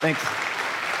Thanks.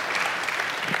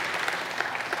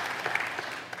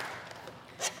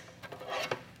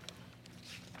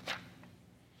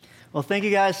 Well, thank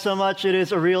you guys so much. It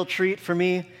is a real treat for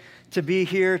me to be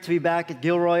here, to be back at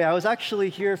Gilroy. I was actually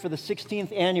here for the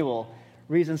 16th annual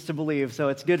Reasons to Believe, so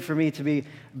it's good for me to be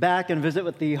back and visit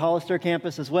with the Hollister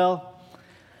campus as well.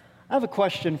 I have a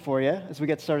question for you as we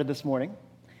get started this morning.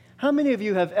 How many of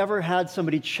you have ever had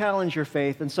somebody challenge your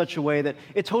faith in such a way that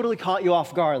it totally caught you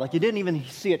off guard, like you didn't even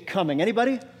see it coming?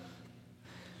 Anybody?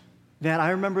 Man,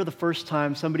 I remember the first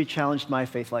time somebody challenged my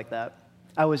faith like that.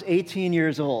 I was 18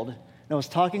 years old. I was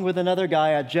talking with another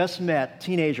guy I just met,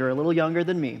 teenager, a little younger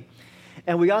than me.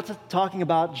 And we got to talking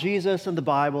about Jesus and the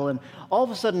Bible, and all of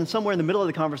a sudden, somewhere in the middle of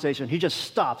the conversation, he just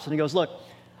stops and he goes, look,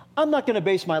 I'm not going to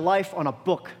base my life on a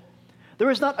book. There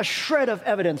is not a shred of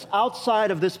evidence outside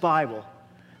of this Bible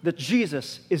that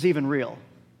Jesus is even real.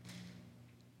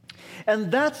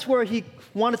 And that's where he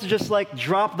wanted to just like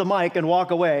drop the mic and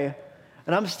walk away.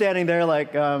 And I'm standing there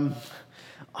like,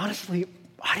 honestly,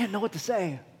 I didn't know what to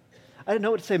say. I didn't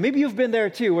know what to say. Maybe you've been there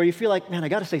too, where you feel like, man, I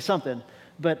got to say something,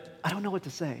 but I don't know what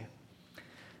to say.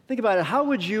 Think about it. How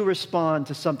would you respond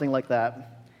to something like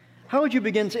that? How would you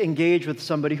begin to engage with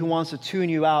somebody who wants to tune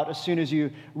you out as soon as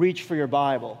you reach for your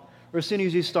Bible, or as soon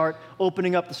as you start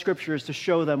opening up the scriptures to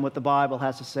show them what the Bible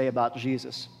has to say about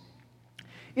Jesus?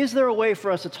 Is there a way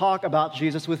for us to talk about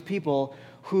Jesus with people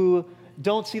who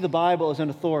don't see the Bible as an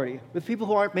authority, with people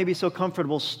who aren't maybe so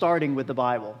comfortable starting with the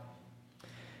Bible?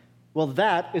 Well,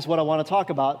 that is what I want to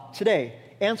talk about today,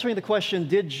 answering the question,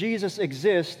 did Jesus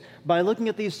exist, by looking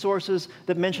at these sources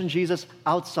that mention Jesus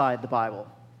outside the Bible.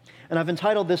 And I've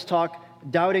entitled this talk,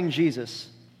 Doubting Jesus,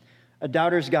 a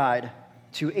Doubter's Guide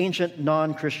to Ancient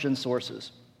Non-Christian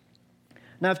Sources.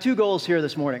 Now, I have two goals here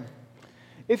this morning.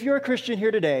 If you're a Christian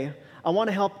here today, I want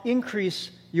to help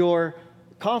increase your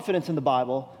confidence in the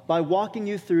Bible by walking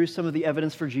you through some of the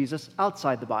evidence for Jesus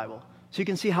outside the Bible, so you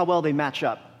can see how well they match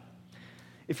up.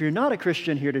 If you're not a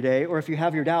Christian here today, or if you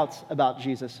have your doubts about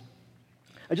Jesus,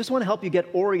 I just want to help you get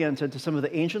oriented to some of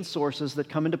the ancient sources that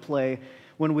come into play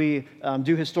when we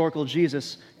do historical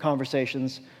Jesus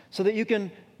conversations, so that you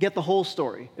can get the whole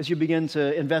story as you begin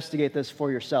to investigate this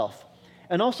for yourself.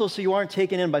 And also so you aren't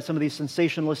taken in by some of these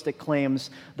sensationalistic claims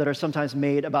that are sometimes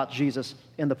made about Jesus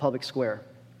in the public square.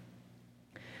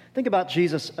 Think about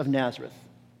Jesus of Nazareth.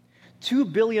 2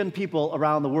 billion people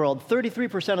around the world,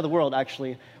 33% of the world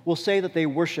actually, will say that they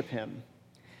worship him.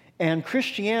 And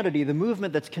Christianity, the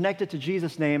movement that's connected to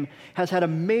Jesus' name, has had a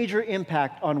major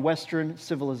impact on Western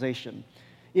civilization.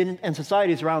 And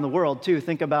societies around the world, too.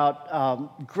 Think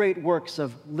about great works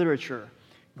of literature,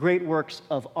 great works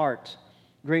of art,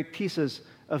 great pieces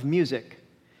of music.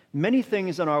 Many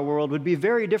things in our world would be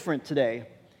very different today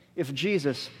if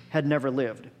Jesus had never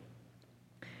lived.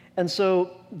 And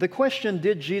so the question,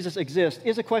 did Jesus exist,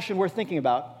 is a question worth thinking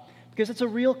about, because it's a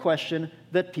real question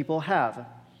that people have.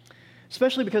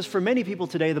 Especially because for many people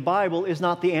today, the Bible is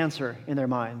not the answer in their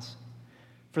minds.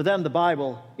 For them, the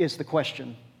Bible is the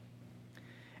question.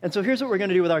 And so here's what we're going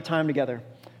to do with our time together.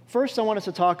 First, I want us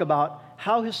to talk about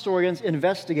how historians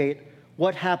investigate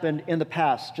what happened in the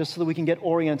past, just so that we can get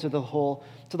oriented to the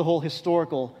whole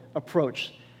historical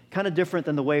approach, kind of different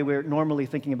than the way we're normally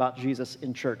thinking about Jesus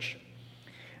in church.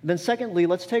 And then secondly,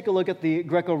 let's take a look at the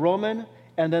Greco-Roman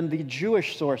and then the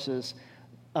Jewish sources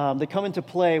that come into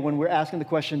play when we're asking the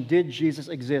question, did Jesus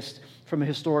exist from a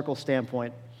historical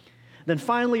standpoint? Then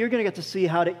finally, you're going to get to see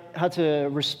how to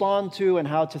respond to and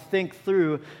how to think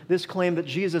through this claim that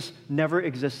Jesus never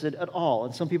existed at all.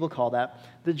 And some people call that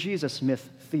the Jesus myth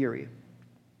theory.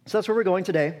 So that's where we're going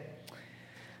today.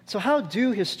 So how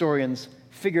do historians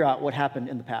figure out what happened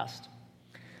in the past?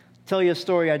 Tell you a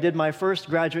story. I did my first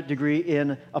graduate degree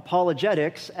in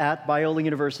apologetics at Biola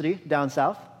University down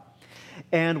south.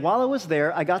 And while I was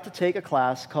there, I got to take a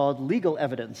class called Legal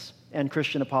Evidence and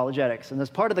Christian Apologetics. And as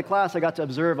part of the class, I got to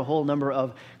observe a whole number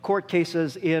of court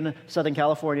cases in Southern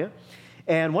California.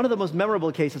 And one of the most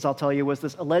memorable cases, I'll tell you, was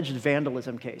this alleged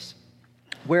vandalism case,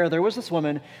 where there was this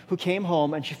woman who came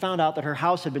home and she found out that her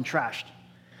house had been trashed.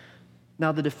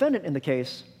 Now, the defendant in the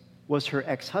case was her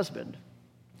ex-husband.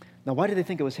 Now, why did they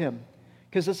think it was him?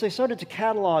 Because as they started to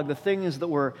catalog the things that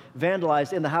were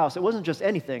vandalized in the house, it wasn't just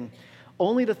anything.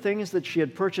 Only the things that she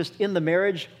had purchased in the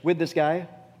marriage with this guy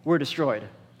were destroyed.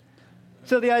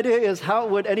 So the idea is, how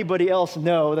would anybody else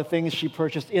know the things she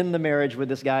purchased in the marriage with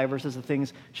this guy versus the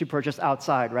things she purchased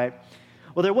outside, right?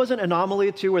 Well, there was an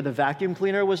anomaly, too, where the vacuum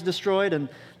cleaner was destroyed, and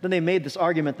then they made this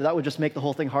argument that would just make the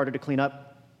whole thing harder to clean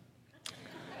up.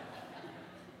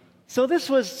 So this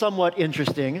was somewhat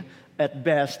interesting. at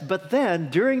best. But then,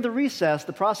 during the recess,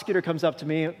 the prosecutor comes up to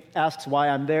me, asks why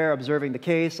I'm there observing the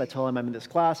case. I tell him I'm in this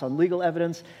class on legal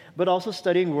evidence, but also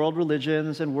studying world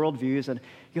religions and worldviews. And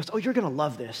he goes, oh, you're going to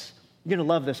love this. You're going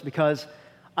to love this because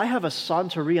I have a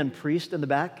Santerian priest in the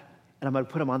back, and I'm going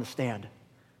to put him on the stand.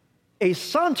 A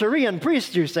Santerian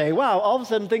priest, you say? Wow, all of a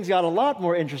sudden things got a lot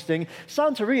more interesting.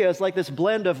 Santeria is like this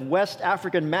blend of West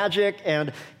African magic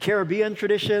and Caribbean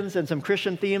traditions and some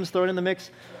Christian themes thrown in the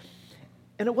mix.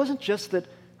 And it wasn't just that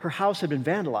her house had been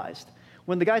vandalized.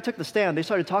 When the guy took the stand, they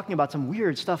started talking about some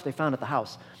weird stuff they found at the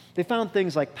house. They found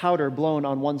things like powder blown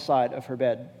on one side of her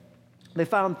bed. They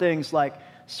found things like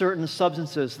certain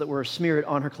substances that were smeared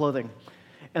on her clothing.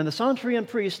 And the Santerian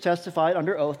priest testified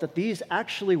under oath that these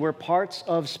actually were parts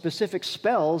of specific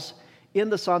spells in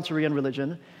the Santerian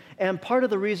religion. And part of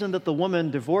the reason that the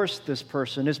woman divorced this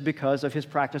person is because of his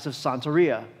practice of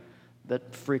Santeria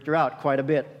that freaked her out quite a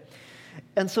bit.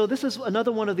 And so this is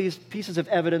another one of these pieces of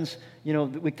evidence,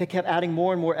 we kept adding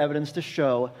more and more evidence to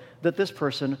show that this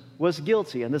person was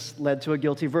guilty, and this led to a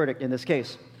guilty verdict in this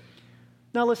case.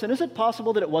 Now listen, is it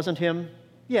possible that it wasn't him?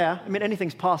 Yeah,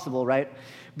 anything's possible, right?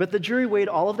 But the jury weighed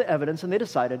all of the evidence, and they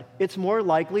decided it's more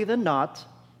likely than not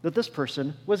that this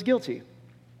person was guilty.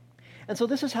 And so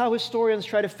this is how historians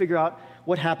try to figure out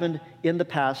what happened in the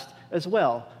past as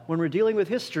well. When we're dealing with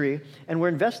history and we're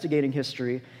investigating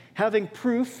history, having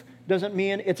proof doesn't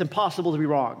mean it's impossible to be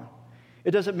wrong.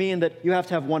 It doesn't mean that you have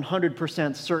to have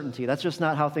 100% certainty. That's just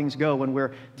not how things go when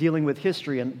we're dealing with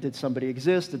history. And did somebody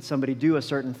exist? Did somebody do a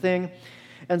certain thing?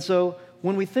 And so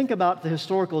when we think about the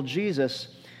historical Jesus,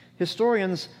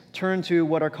 historians turn to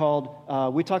what are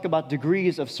called, we talk about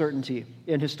degrees of certainty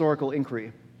in historical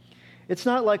inquiry. It's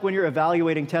not like when you're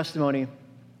evaluating testimony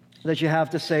that you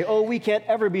have to say, oh, we can't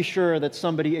ever be sure that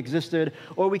somebody existed,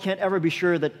 or we can't ever be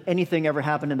sure that anything ever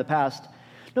happened in the past.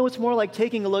 No, it's more like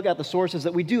taking a look at the sources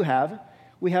that we do have.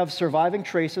 We have surviving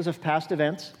traces of past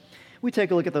events. We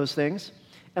take a look at those things,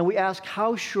 and we ask,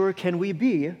 how sure can we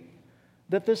be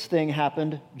that this thing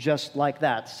happened just like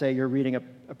that? Say you're reading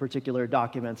a particular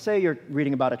document. Say you're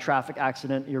reading about a traffic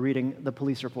accident, you're reading the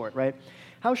police report, right?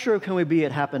 How sure can we be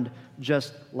it happened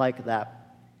just like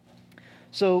that?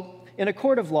 So in a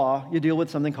court of law, you deal with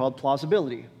something called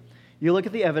plausibility. You look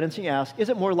at the evidence and you ask, is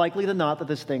it more likely than not that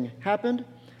this thing happened?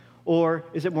 Or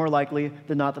is it more likely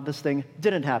than not that this thing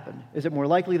didn't happen? Is it more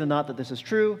likely than not that this is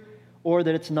true or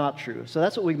that it's not true? So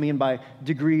that's what we mean by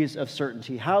degrees of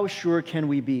certainty. How sure can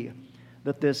we be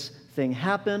that this thing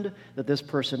happened, that this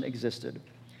person existed?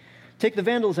 Take the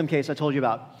vandalism case I told you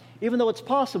about. Even though it's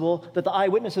possible that the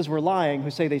eyewitnesses were lying who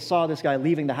say they saw this guy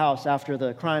leaving the house after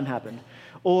the crime happened,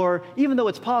 or even though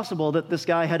it's possible that this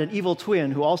guy had an evil twin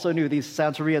who also knew these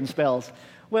Santerian spells,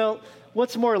 well,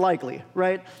 what's more likely,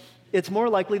 right? It's more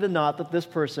likely than not that this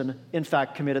person, in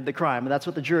fact, committed the crime, and that's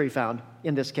what the jury found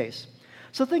in this case.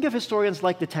 So think of historians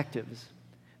like detectives.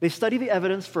 They study the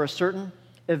evidence for a certain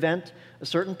event, a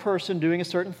certain person doing a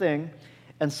certain thing,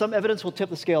 and some evidence will tip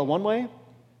the scale one way,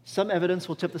 some evidence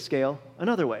will tip the scale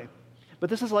another way. But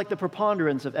this is like the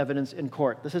preponderance of evidence in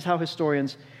court. This is how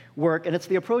historians work, and it's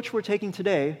the approach we're taking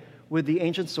today with the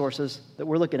ancient sources that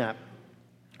we're looking at.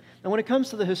 Now, when it comes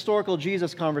to the historical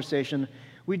Jesus conversation,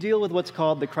 we deal with what's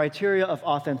called the criteria of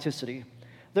authenticity.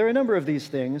 There are a number of these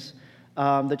things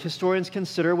that historians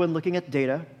consider when looking at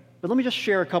data, but let me just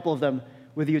share a couple of them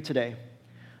with you today.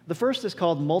 The first is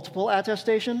called multiple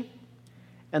attestation,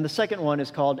 and the second one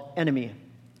is called enemy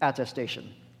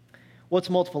attestation. What's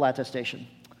multiple attestation?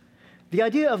 The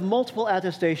idea of multiple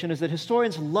attestation is that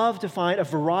historians love to find a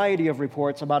variety of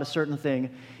reports about a certain thing,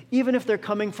 even if they're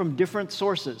coming from different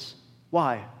sources.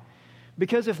 Why?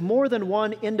 Because if more than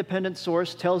one independent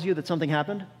source tells you that something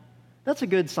happened, that's a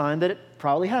good sign that it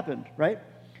probably happened, right?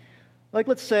 Like,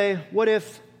 let's say, what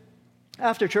if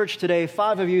after church today,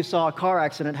 5 of you saw a car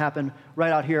accident happen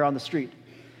right out here on the street?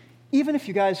 Even if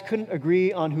you guys couldn't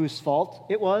agree on whose fault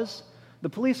it was, the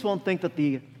police won't think that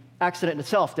the accident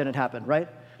itself didn't happen, right?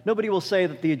 Nobody will say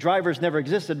that the drivers never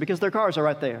existed because their cars are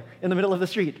right there in the middle of the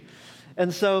street.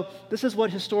 And so this is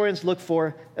what historians look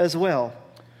for as well.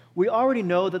 We already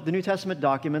know that the New Testament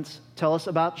documents tell us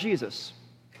about Jesus.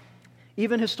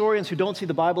 Even historians who don't see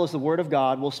the Bible as the Word of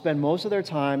God will spend most of their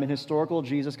time in historical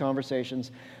Jesus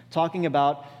conversations talking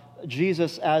about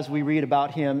Jesus as we read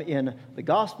about him in the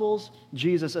Gospels,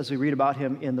 Jesus as we read about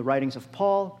him in the writings of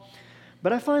Paul.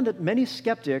 But I find that many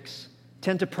skeptics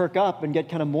tend to perk up and get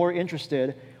kind of more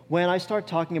interested when I start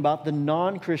talking about the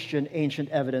non-Christian ancient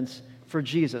evidence for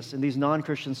Jesus and these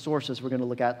non-Christian sources we're going to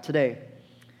look at today.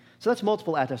 So that's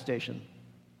multiple attestation.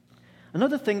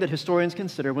 Another thing that historians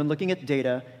consider when looking at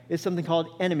data is something called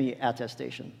enemy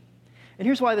attestation. And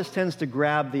here's why this tends to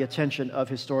grab the attention of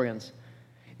historians.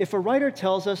 If a writer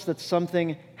tells us that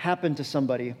something happened to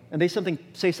somebody, and they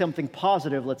say something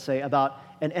positive, let's say, about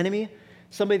an enemy,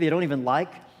 somebody they don't even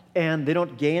like, and they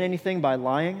don't gain anything by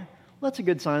lying, well, that's a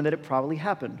good sign that it probably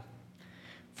happened.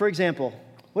 For example,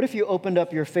 what if you opened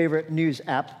up your favorite news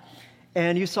app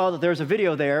and you saw that there's a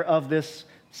video there of this,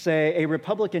 say, a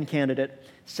Republican candidate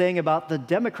saying about the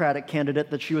Democratic candidate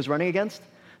that she was running against,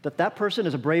 that person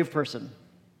is a brave person.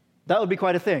 That would be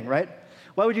quite a thing, right?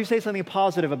 Why would you say something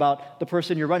positive about the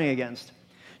person you're running against?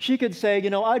 She could say,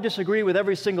 I disagree with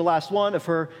every single last one of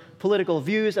her political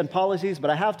views and policies,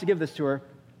 but I have to give this to her.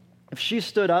 If she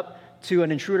stood up to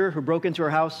an intruder who broke into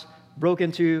her house, broke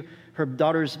into her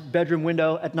daughter's bedroom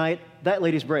window at night, that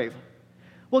lady's brave.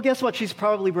 Well, guess what? She's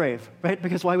probably brave, right?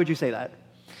 Because why would you say that?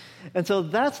 And so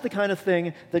that's the kind of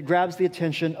thing that grabs the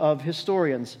attention of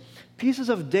historians. Pieces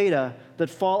of data that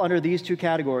fall under these two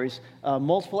categories,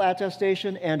 multiple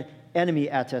attestation and enemy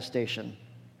attestation.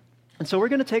 And so we're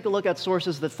going to take a look at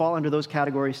sources that fall under those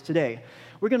categories today.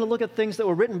 We're going to look at things that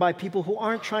were written by people who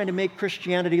aren't trying to make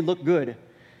Christianity look good.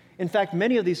 In fact,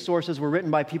 many of these sources were written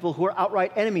by people who are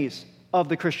outright enemies of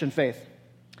the Christian faith.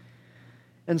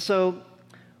 And so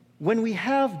when we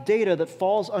have data that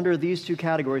falls under these two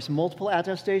categories, multiple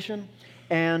attestation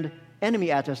and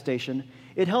enemy attestation,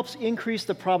 it helps increase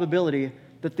the probability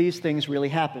that these things really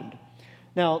happened.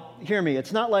 Now, hear me,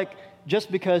 it's not like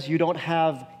just because you don't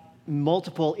have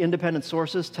multiple independent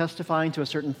sources testifying to a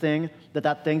certain thing,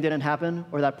 that thing didn't happen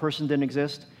or that person didn't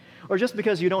exist. Or just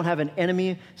because you don't have an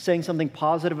enemy saying something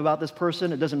positive about this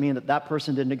person, it doesn't mean that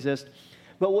person didn't exist.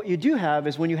 But what you do have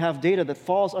is when you have data that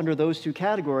falls under those two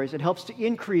categories, it helps to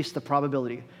increase the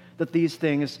probability that these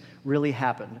things really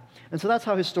happened. And so that's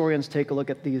how historians take a look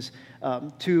at these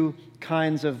two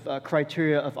kinds of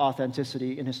criteria of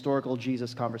authenticity in historical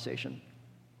Jesus conversation.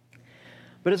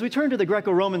 But as we turn to the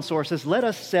Greco-Roman sources, let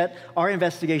us set our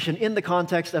investigation in the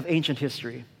context of ancient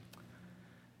history.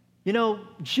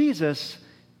 Jesus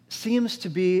seems to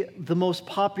be the most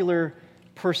popular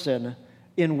person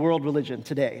in world religion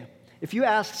today. If you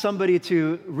ask somebody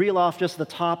to reel off just the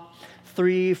top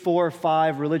 3, 4,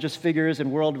 5 religious figures in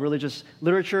world religious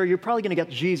literature, you're probably going to get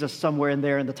Jesus somewhere in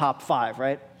there in the top 5,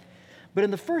 right? But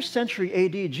in the first century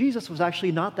AD, Jesus was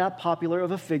actually not that popular of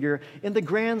a figure in the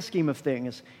grand scheme of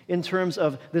things in terms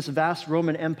of this vast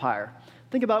Roman Empire.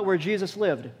 Think about where Jesus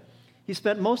lived. He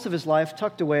spent most of his life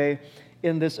tucked away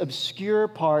in this obscure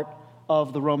part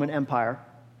of the Roman Empire.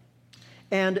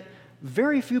 And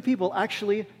very few people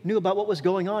actually knew about what was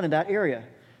going on in that area.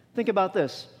 Think about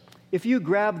this. If you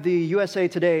grab the USA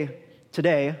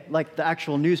Today, like the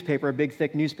actual newspaper, a big,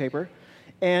 thick newspaper,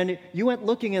 and you went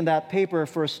looking in that paper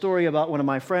for a story about one of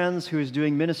my friends who is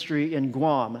doing ministry in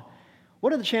Guam,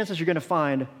 what are the chances you're going to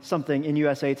find something in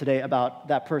USA Today about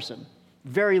that person?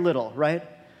 Very little, right?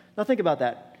 Now think about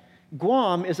that.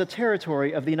 Guam is a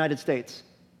territory of the United States.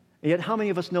 And yet how many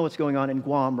of us know what's going on in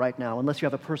Guam right now, unless you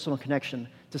have a personal connection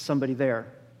to somebody there?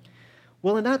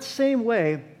 Well, in that same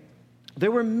way,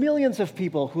 there were millions of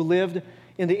people who lived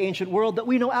in the ancient world that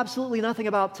we know absolutely nothing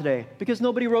about today because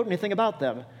nobody wrote anything about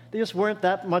them. They just weren't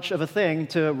that much of a thing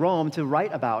to Rome to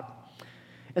write about.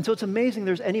 And so it's amazing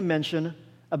there's any mention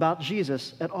about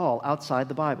Jesus at all outside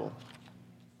the Bible.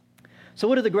 So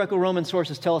what do the Greco-Roman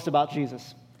sources tell us about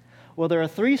Jesus? Well, there are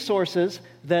 3 sources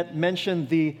that mention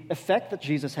the effect that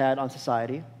Jesus had on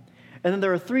society, and then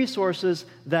there are 3 sources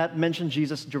that mention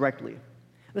Jesus directly.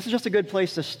 This is just a good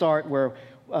place to start where,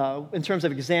 in terms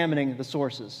of examining the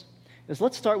sources.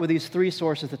 Let's start with these 3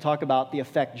 sources to talk about the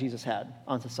effect Jesus had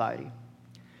on society.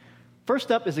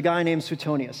 First up is a guy named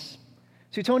Suetonius.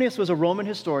 Suetonius was a Roman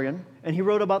historian, and he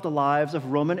wrote about the lives of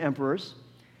Roman emperors.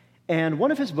 And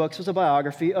one of his books was a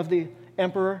biography of the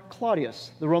Emperor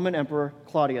Claudius, the Roman Emperor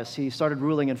Claudius. He started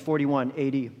ruling in 41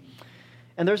 AD.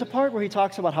 And there's a part where he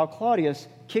talks about how Claudius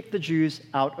kicked the Jews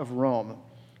out of Rome.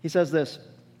 He says this: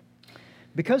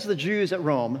 "Because the Jews at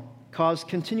Rome caused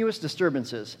continuous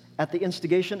disturbances at the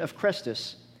instigation of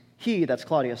Chrestus, he," that's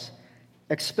Claudius,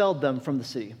 "expelled them from the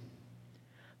city."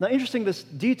 Now, interesting, this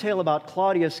detail about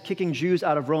Claudius kicking Jews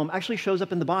out of Rome actually shows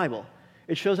up in the Bible.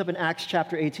 It shows up in Acts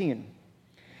chapter 18.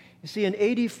 You see, in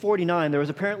AD 49, there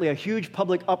was apparently a huge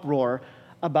public uproar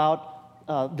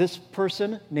about this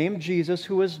person named Jesus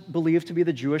who was believed to be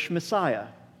the Jewish Messiah.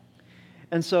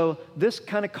 And so this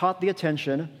kind of caught the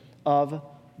attention of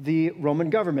the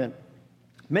Roman government.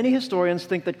 Many historians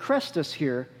think that Chrestus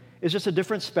here is just a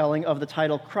different spelling of the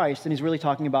title Christ, and he's really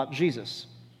talking about Jesus.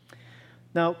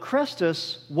 Now,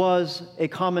 Chrestus was a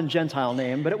common Gentile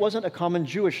name, but it wasn't a common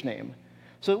Jewish name.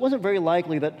 So it wasn't very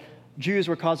likely that Jews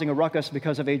were causing a ruckus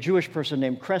because of a Jewish person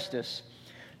named Chrestus.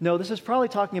 No, this is probably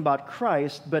talking about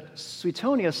Christ, but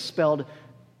Suetonius spelled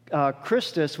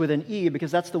Christus with an E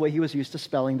because that's the way he was used to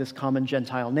spelling this common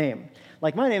Gentile name.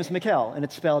 Like my name's Mikel, and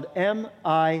it's spelled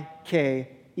M-I-K-E-L.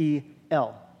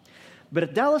 But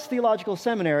at Dallas Theological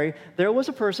Seminary, there was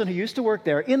a person who used to work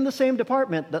there in the same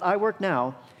department that I work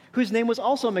now, whose name was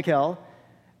also Mikel,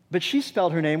 but she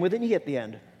spelled her name with an E at the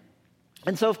end.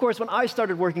 And so, of course, when I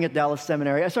started working at Dallas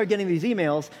Seminary, I started getting these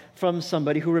emails from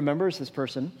somebody who remembers this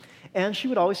person, and she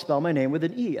would always spell my name with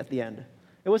an E at the end.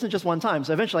 It wasn't just one time.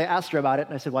 So eventually I asked her about it,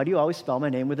 and I said, why do you always spell my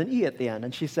name with an E at the end?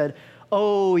 And she said,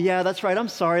 oh, yeah, that's right. I'm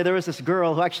sorry. There was this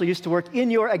girl who actually used to work in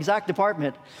your exact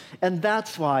department, and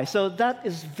that's why. So that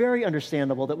is very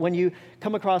understandable that when you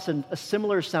come across a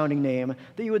similar sounding name,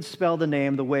 that you would spell the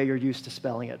name the way you're used to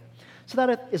spelling it. So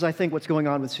that is, I think, what's going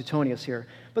on with Suetonius here.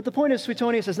 But the point is,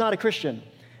 Suetonius is not a Christian.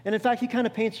 And in fact, he kind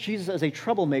of paints Jesus as a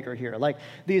troublemaker here. Like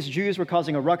these Jews were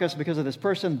causing a ruckus because of this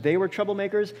person. They were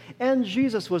troublemakers, and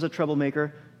Jesus was a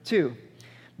troublemaker too.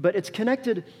 But it's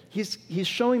connected. He's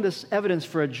showing this evidence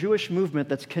for a Jewish movement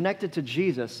that's connected to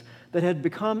Jesus that had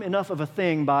become enough of a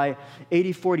thing by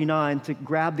AD 49 to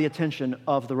grab the attention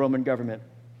of the Roman government.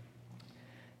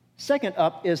 Second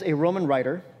up is a Roman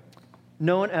writer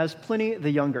known as Pliny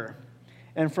the Younger.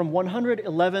 And from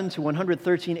 111 to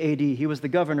 113 AD, he was the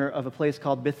governor of a place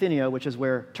called Bithynia, which is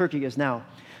where Turkey is now.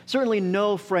 Certainly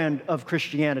no friend of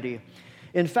Christianity.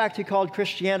 In fact, he called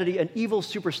Christianity an evil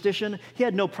superstition. He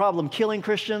had no problem killing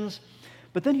Christians.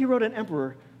 But then he wrote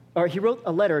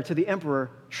a letter to the Emperor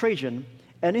Trajan.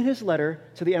 And in his letter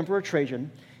to the Emperor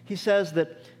Trajan, he says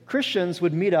that Christians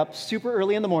would meet up super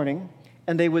early in the morning,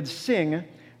 and they would sing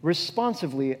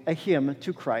responsively a hymn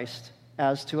to Christ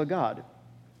as to a god.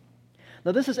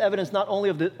 Now, this is evidence not only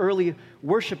of the early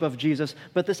worship of Jesus,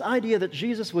 but this idea that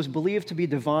Jesus was believed to be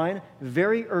divine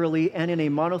very early and in a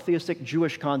monotheistic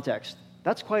Jewish context.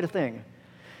 That's quite a thing.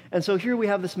 And so here we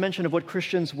have this mention of what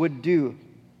Christians would do.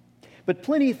 But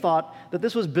Pliny thought that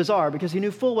this was bizarre because he knew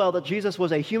full well that Jesus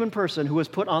was a human person who was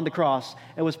put on the cross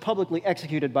and was publicly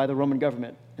executed by the Roman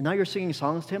government. And now you're singing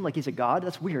songs to him like he's a god?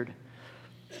 That's weird.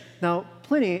 Now,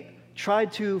 Pliny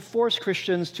tried to force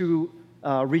Christians to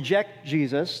reject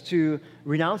Jesus, to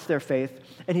renounce their faith,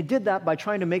 and he did that by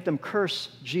trying to make them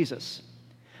curse Jesus.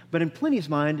 But in Pliny's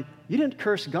mind, you didn't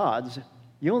curse gods,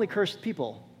 you only cursed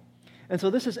people. And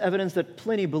so this is evidence that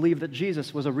Pliny believed that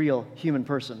Jesus was a real human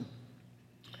person.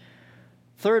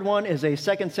 Third one is a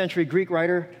 2nd century Greek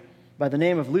writer by the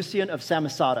name of Lucian of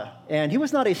Samosata. And he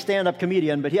was not a stand-up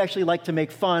comedian, but he actually liked to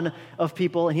make fun of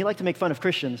people, and he liked to make fun of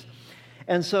Christians.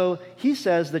 And so he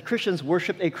says that Christians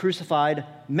worship a crucified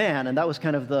man, and that was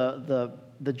kind of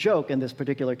the joke in this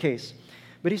particular case.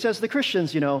 But he says the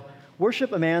Christians,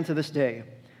 worship a man to this day,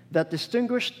 that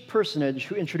distinguished personage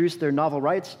who introduced their novel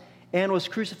rites and was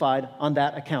crucified on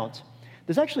that account.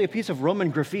 There's actually a piece of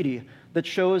Roman graffiti that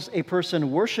shows a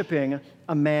person worshiping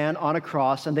a man on a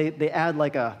cross, and they add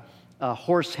like a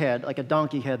horse head, like a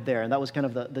donkey head there, and that was kind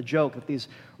of the joke that these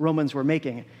Romans were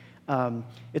making.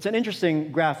 It's an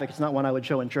interesting graphic. It's not one I would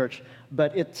show in church,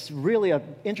 but it's really an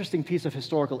interesting piece of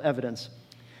historical evidence.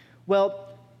 Well,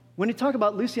 when you talk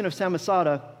about Lucian of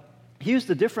Samosata, he used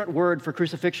a different word for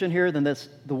crucifixion here than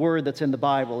the word that's in the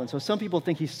Bible. And so some people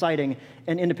think he's citing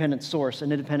an independent source,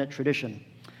 an independent tradition.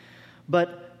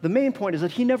 But the main point is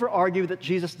that he never argued that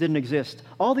Jesus didn't exist.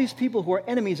 All these people who are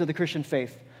enemies of the Christian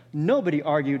faith, nobody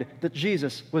argued that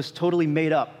Jesus was totally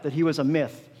made up, that he was a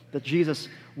myth, that Jesus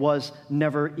was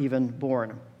never even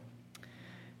born.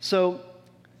 So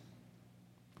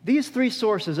these three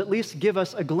sources at least give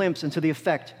us a glimpse into the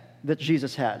effect that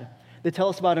Jesus had. They tell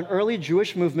us about an early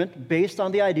Jewish movement based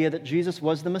on the idea that Jesus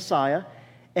was the Messiah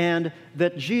and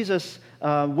that Jesus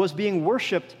was being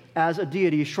worshipped as a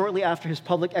deity shortly after his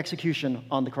public execution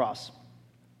on the cross.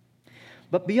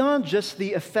 But beyond just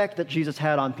the effect that Jesus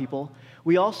had on people,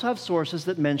 we also have sources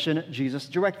that mention Jesus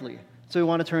directly. So we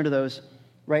want to turn to those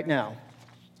right now.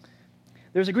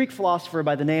 There's a Greek philosopher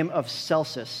by the name of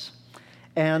Celsus,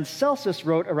 and Celsus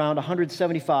wrote around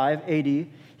 175 AD. He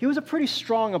was a pretty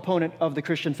strong opponent of the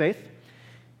Christian faith.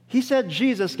 He said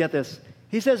Jesus, get this,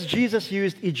 he says Jesus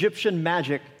used Egyptian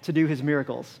magic to do his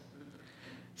miracles.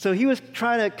 So he was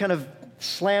trying to kind of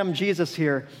slam Jesus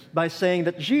here by saying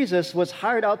that Jesus was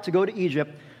hired out to go to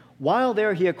Egypt. While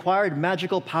there, he acquired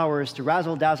magical powers to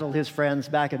razzle-dazzle his friends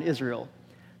back in Israel.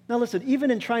 Now listen,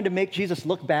 even in trying to make Jesus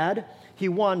look bad, he,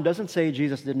 one, doesn't say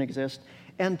Jesus didn't exist,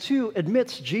 and two,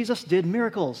 admits Jesus did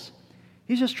miracles.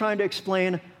 He's just trying to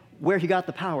explain where he got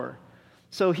the power.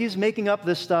 So he's making up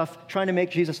this stuff, trying to make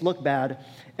Jesus look bad,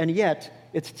 and yet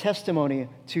it's testimony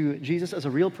to Jesus as a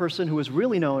real person who is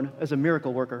really known as a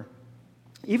miracle worker.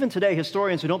 Even today,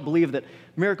 historians who don't believe that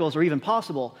miracles are even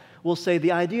possible will say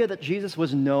the idea that Jesus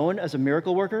was known as a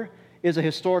miracle worker is a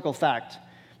historical fact,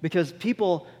 because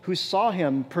people who saw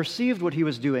him perceived what he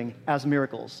was doing as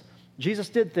miracles. Jesus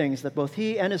did things that both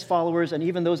he and his followers and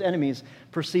even those enemies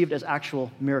perceived as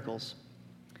actual miracles.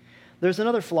 There's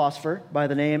another philosopher by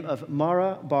the name of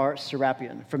Mara bar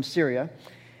Serapion from Syria,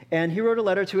 and he wrote a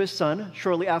letter to his son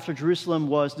shortly after Jerusalem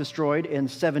was destroyed in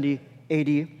 70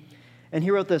 AD, and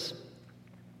he wrote this: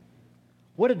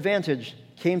 "What advantage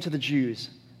came to the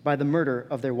Jews by the murder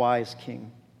of their wise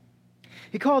king?"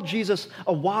 He called Jesus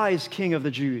a wise king of the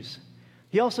Jews.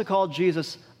 He also called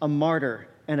Jesus a martyr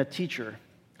and a teacher.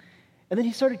 And then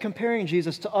he started comparing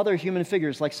Jesus to other human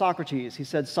figures like Socrates. He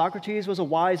said Socrates was a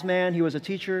wise man, he was a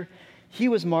teacher, he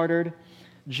was martyred.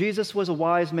 Jesus was a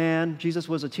wise man, Jesus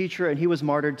was a teacher, and he was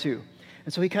martyred too.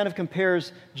 And so he kind of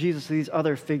compares Jesus to these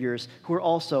other figures who are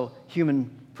also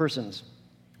human persons.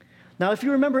 Now, if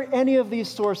you remember any of these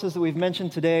sources that we've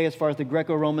mentioned today as far as the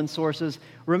Greco-Roman sources,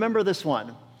 remember this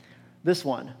one. This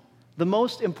one. The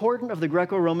most important of the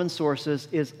Greco-Roman sources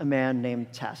is a man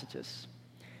named Tacitus.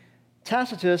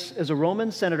 Tacitus is a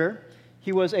Roman senator.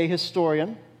 He was a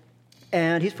historian,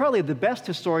 and he's probably the best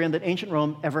historian that ancient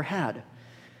Rome ever had.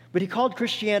 But he called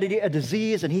Christianity a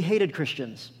disease, and he hated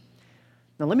Christians.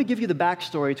 Now, let me give you the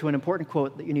backstory to an important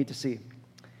quote that you need to see.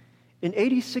 In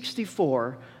AD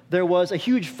 64, there was a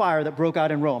huge fire that broke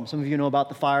out in Rome. Some of you know about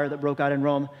the fire that broke out in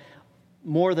Rome.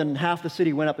 More than half the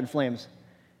city went up in flames.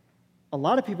 A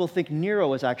lot of people think Nero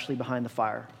was actually behind the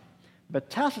fire. But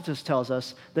Tacitus tells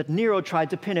us that Nero tried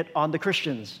to pin it on the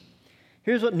Christians.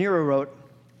 Here's what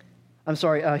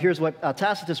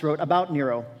Tacitus wrote about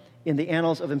Nero in the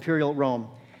Annals of Imperial Rome.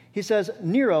 He says,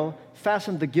 "Nero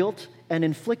fastened the guilt and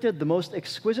inflicted the most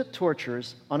exquisite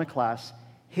tortures on a class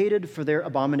hated for their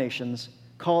abominations,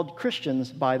 called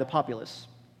Christians by the populace."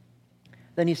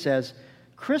 Then he says,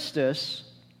 "Christus,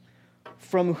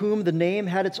 from whom the name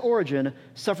had its origin,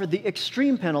 suffered the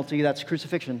extreme penalty," that's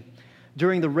crucifixion,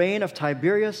 "during the reign of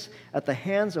Tiberius at the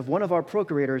hands of one of our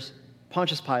procurators,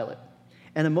 Pontius Pilate.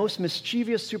 And a most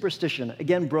mischievous superstition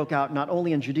again broke out not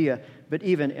only in Judea, but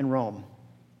even in Rome."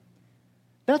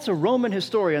 That's a Roman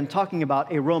historian talking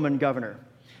about a Roman governor.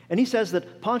 And he says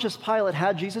that Pontius Pilate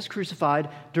had Jesus crucified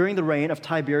during the reign of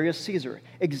Tiberius Caesar,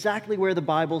 exactly where the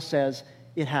Bible says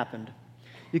it happened.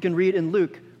 You can read in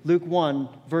Luke 1,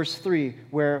 verse 3,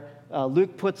 where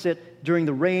Luke puts it during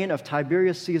the reign of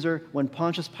Tiberius Caesar when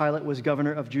Pontius Pilate was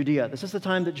governor of Judea. This is the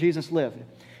time that Jesus lived.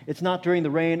 It's not during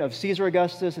the reign of Caesar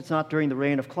Augustus. It's not during the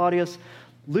reign of Claudius.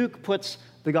 Luke puts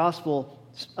the gospel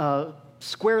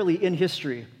squarely in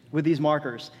history with these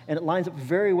markers, and it lines up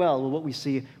very well with what we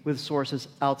see with sources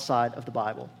outside of the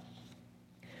Bible.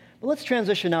 But let's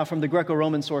transition now from the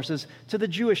Greco-Roman sources to the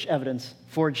Jewish evidence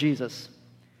for Jesus.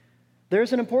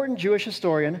 There's an important Jewish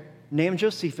historian named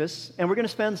Josephus, and we're going to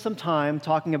spend some time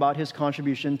talking about his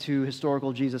contribution to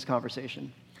historical Jesus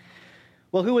conversation.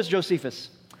 Well, who was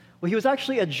Josephus? Well, he was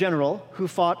actually a general who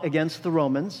fought against the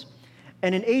Romans,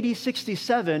 and in AD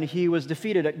 67, he was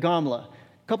defeated at Gamla.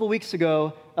 A couple weeks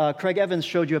ago, Craig Evans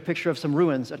showed you a picture of some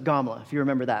ruins at Gamla, if you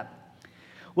remember that.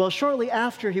 Well, shortly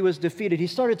after he was defeated, he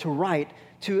started to write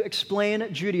to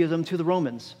explain Judaism to the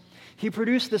Romans. He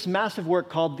produced this massive work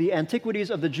called The Antiquities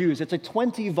of the Jews. It's a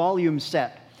 20-volume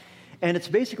set. And it's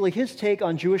basically his take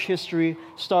on Jewish history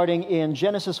starting in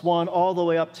Genesis 1 all the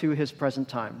way up to his present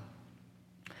time.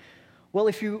 Well,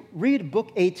 if you read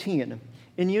Book 18,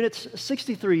 in units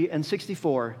 63 and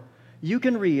 64, you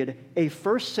can read a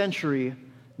first-century,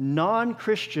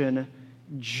 non-Christian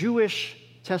Jewish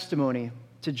testimony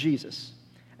to Jesus.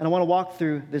 And I want to walk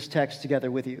through this text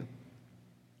together with you.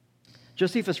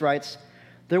 Josephus writes,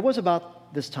 "There was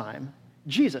about this time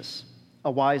Jesus,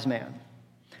 a wise man."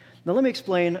 Now let me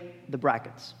explain the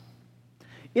brackets.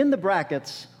 In the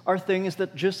brackets are things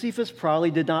that Josephus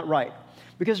probably did not write,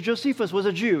 because Josephus was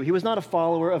a Jew. He was not a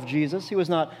follower of Jesus. He was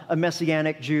not a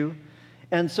messianic Jew.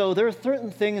 And so there are certain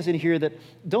things in here that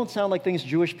don't sound like things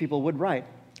Jewish people would write.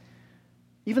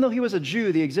 Even though he was a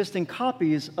Jew, the existing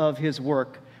copies of his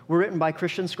work were written by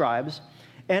Christian scribes,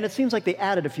 and it seems like they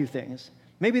added a few things.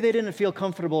 Maybe they didn't feel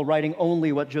comfortable writing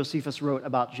only what Josephus wrote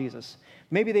about Jesus.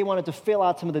 Maybe they wanted to fill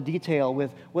out some of the detail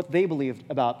with what they believed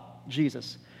about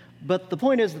Jesus. But the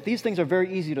point is that these things are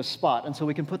very easy to spot, and so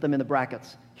we can put them in the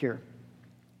brackets here.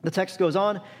 The text goes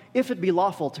on, "If it be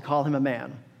lawful to call him a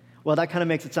man." Well, that kind of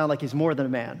makes it sound like he's more than a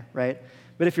man, right?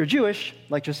 But if you're Jewish,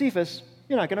 like Josephus,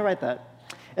 you're not going to write that.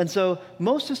 And so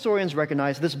most historians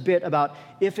recognize this bit about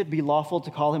if it be lawful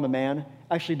to call him a man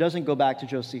actually doesn't go back to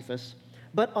Josephus.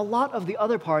 But a lot of the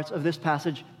other parts of this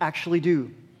passage actually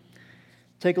do.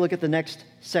 Take a look at the next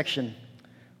section.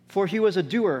 For he was a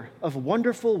doer of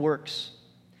wonderful works,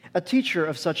 a teacher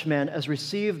of such men as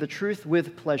receive the truth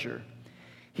with pleasure.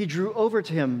 He drew over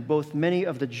to him both many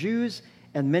of the Jews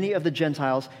and many of the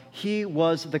Gentiles. He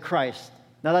was the Christ.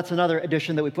 Now that's another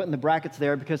addition that we put in the brackets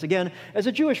there because, again, as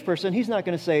a Jewish person, he's not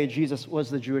going to say Jesus was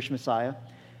the Jewish Messiah,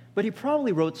 but he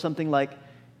probably wrote something like,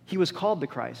 he was called the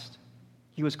Christ.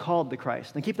 He was called the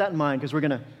Christ. And keep that in mind because we're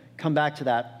going to come back to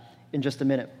that in just a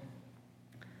minute.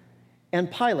 And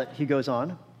Pilate, he goes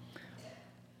on,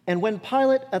 and when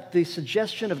Pilate, at the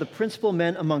suggestion of the principal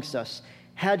men amongst us,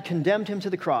 had condemned him to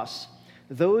the cross,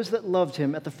 those that loved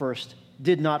him at the first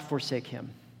did not forsake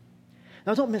him.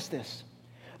 Now don't miss this.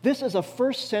 This is a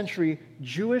first century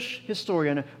Jewish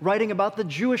historian writing about the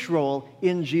Jewish role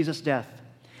in Jesus' death.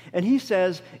 And he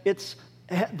says it's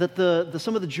that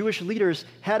some of the Jewish leaders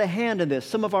had a hand in this.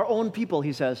 Some of our own people,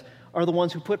 he says, are the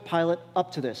ones who put Pilate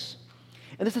up to this.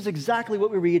 And this is exactly what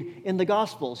we read in the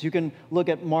Gospels. You can look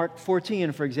at Mark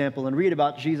 14, for example, and read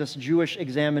about Jesus' Jewish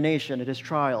examination at his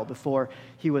trial before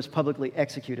he was publicly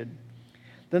executed.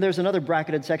 Then there's another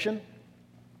bracketed section.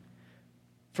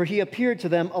 For he appeared to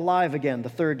them alive again the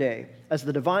third day, as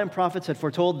the divine prophets had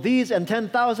foretold these and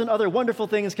 10,000 other wonderful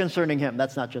things concerning him.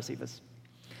 That's not Josephus.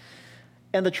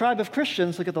 And the tribe of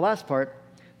Christians, look at the last part,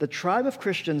 the tribe of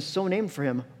Christians so named for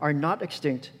him are not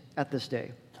extinct at this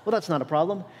day. Well, that's not a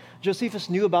problem. Josephus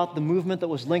knew about the movement that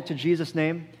was linked to Jesus'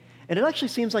 name, and it actually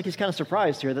seems like he's kind of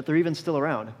surprised here that they're even still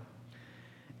around.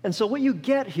 And so what you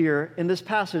get here in this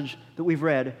passage that we've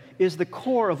read is the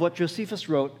core of what Josephus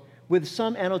wrote with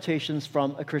some annotations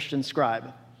from a Christian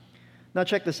scribe. Now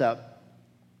check this out.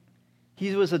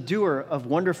 He was a doer of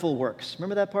wonderful works.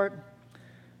 Remember that part?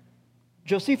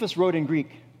 Josephus wrote in Greek.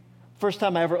 First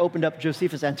time I ever opened up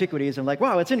Josephus' Antiquities, I'm like,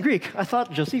 wow, it's in Greek. I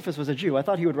thought Josephus was a Jew. I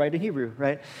thought he would write in Hebrew,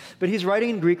 right? But he's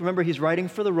writing in Greek. Remember, he's writing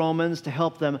for the Romans to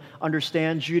help them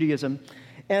understand Judaism.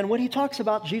 And when he talks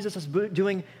about Jesus as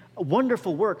doing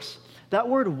wonderful works, that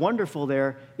word wonderful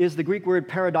there is the Greek word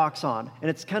paradoxon. And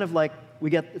it's kind of like,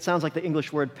 it sounds like the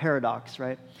English word paradox,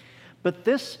 right? But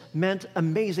this meant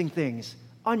amazing things,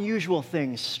 unusual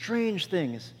things, strange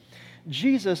things.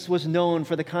 Jesus was known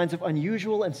for the kinds of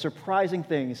unusual and surprising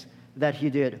things that he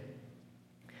did.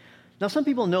 Now, some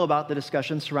people know about the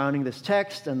discussion surrounding this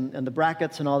text and the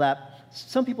brackets and all that.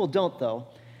 Some people don't, though.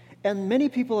 And many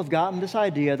people have gotten this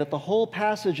idea that the whole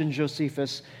passage in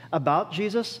Josephus about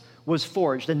Jesus was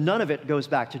forged, and none of it goes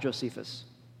back to Josephus.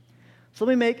 So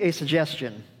let me make a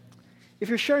suggestion. If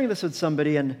you're sharing this with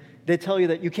somebody and they tell you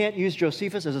that you can't use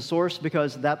Josephus as a source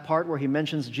because that part where he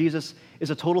mentions Jesus is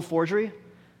a total forgery,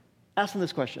 ask them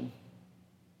this question.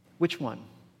 Which one?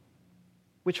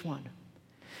 Which one?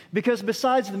 Because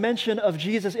besides the mention of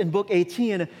Jesus in book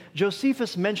 18,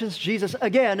 Josephus mentions Jesus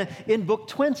again in book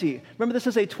 20. Remember, this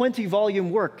is a 20-volume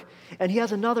work, and he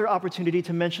has another opportunity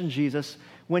to mention Jesus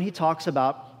when he talks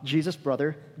about Jesus'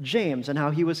 brother James and how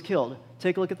he was killed.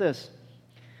 Take a look at this.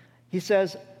 He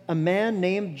says, a man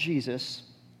named James,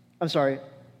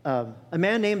 the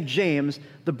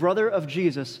brother of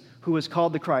Jesus, who was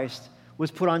called the Christ,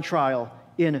 was put on trial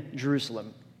in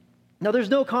Jerusalem. Now,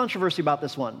 there's no controversy about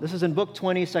this one. This is in Book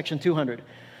 20, Section 200.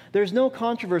 There's no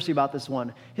controversy about this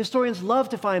one. Historians love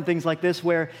to find things like this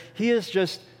where he is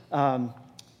just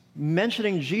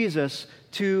mentioning Jesus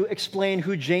to explain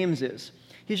who James is.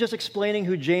 He's just explaining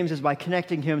who James is by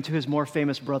connecting him to his more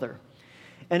famous brother.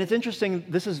 And it's interesting,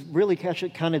 this is really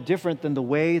kind of different than the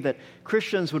way that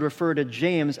Christians would refer to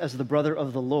James as the brother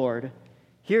of the Lord.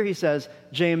 Here he says,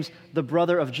 James, the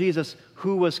brother of Jesus,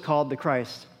 who was called the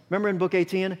Christ. Remember in book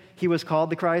 18, he was called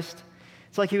the Christ?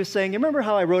 It's like he was saying, you remember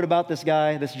how I wrote about this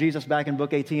guy, this Jesus, back in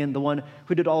book 18, the one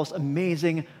who did all those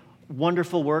amazing,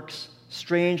 wonderful works,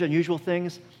 strange, unusual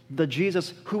things? The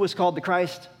Jesus who was called the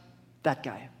Christ? That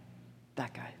guy.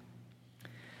 That guy.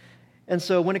 And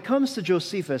so when it comes to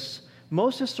Josephus,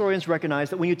 most historians recognize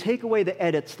that when you take away the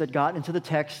edits that got into the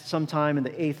text sometime in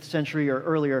the 8th century or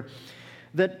earlier,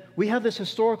 that we have this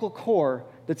historical core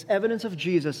that's evidence of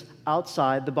Jesus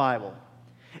outside the Bible.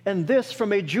 And this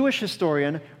from a Jewish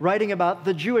historian writing about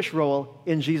the Jewish role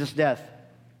in Jesus' death.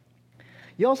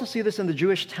 You also see this in the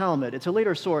Jewish Talmud. It's a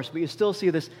later source, but you still see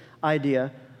this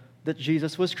idea that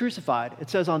Jesus was crucified. It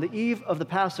says on the eve of the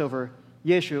Passover,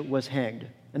 Yeshu was hanged.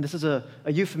 And this is a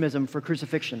euphemism for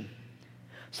crucifixion.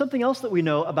 Something else that we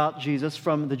know about Jesus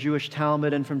from the Jewish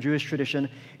Talmud and from Jewish tradition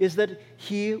is that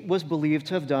he was believed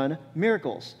to have done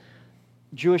miracles.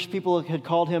 Jewish people had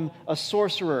called him a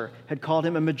sorcerer, had called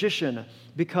him a magician,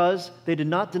 because they did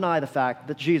not deny the fact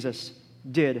that Jesus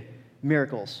did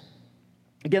miracles.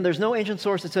 Again, there's no ancient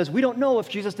source that says, we don't know if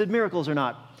Jesus did miracles or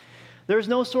not. There's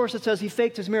no source that says he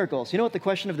faked his miracles. You know what the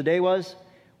question of the day was?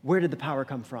 Where did the power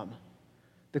come from?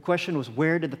 The question was,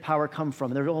 where did the power come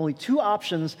from? There were only two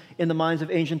options in the minds of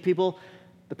ancient people.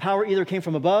 The power either came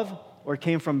from above or it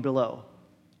came from below.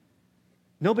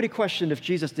 Nobody questioned if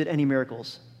Jesus did any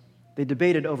miracles. They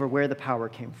debated over where the power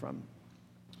came from.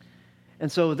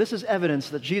 And so this is evidence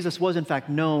that Jesus was in fact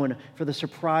known for the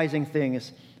surprising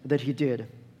things that he did.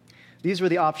 These were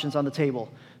the options on the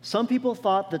table. Some people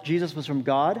thought that Jesus was from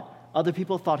God. Other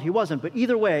people thought he wasn't. But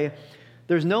either way,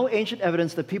 there's no ancient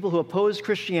evidence that people who opposed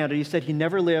Christianity said he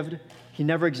never lived, he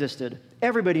never existed.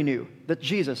 Everybody knew that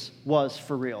Jesus was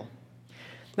for real.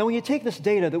 Now, when you take this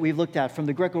data that we've looked at from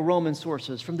the Greco-Roman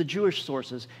sources, from the Jewish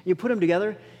sources, you put them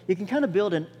together, you can kind of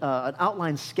build an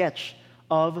outline sketch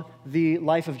of the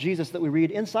life of Jesus that we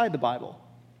read inside the Bible.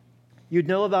 You'd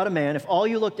know about a man, if all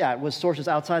you looked at was sources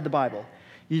outside the Bible,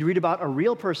 you'd read about a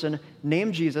real person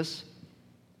named Jesus,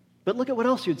 but look at what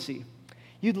else you'd see.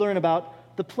 You'd learn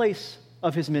about the place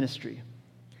of his ministry.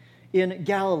 In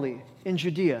Galilee, in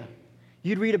Judea,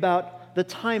 you'd read about the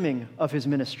timing of his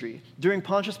ministry during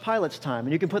Pontius Pilate's time.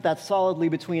 And you can put that solidly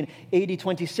between AD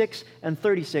 26 and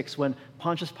 36 when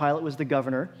Pontius Pilate was the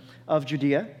governor of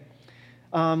Judea.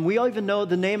 We all even know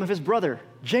the name of his brother,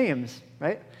 James,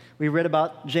 right? We read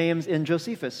about James in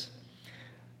Josephus.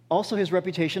 Also his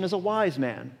reputation as a wise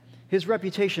man, his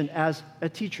reputation as a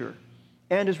teacher,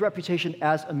 and his reputation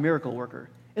as a miracle worker.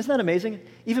 Isn't that amazing?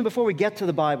 Even before we get to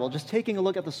the Bible, just taking a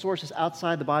look at the sources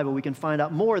outside the Bible, we can find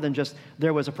out more than just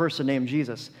there was a person named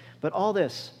Jesus. But all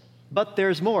this, but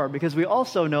there's more, because we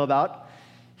also know about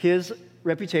his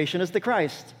reputation as the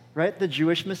Christ, right? The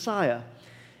Jewish Messiah.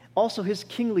 Also his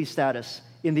kingly status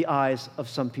in the eyes of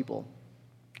some people.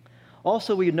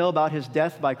 Also, we know about his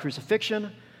death by crucifixion,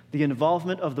 the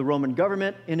involvement of the Roman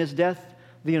government in his death,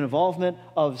 the involvement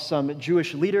of some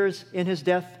Jewish leaders in his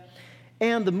death,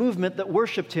 and the movement that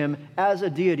worshiped him as a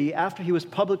deity after he was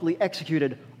publicly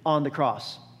executed on the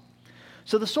cross.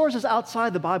 So the sources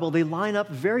outside the Bible, they line up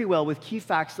very well with key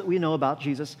facts that we know about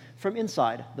Jesus from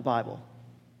inside the Bible.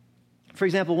 For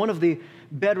example, one of the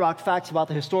bedrock facts about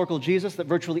the historical Jesus that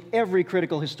virtually every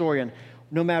critical historian,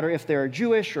 no matter if they're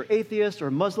Jewish or atheist or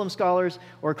Muslim scholars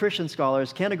or Christian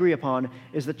scholars, can agree upon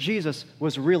is that Jesus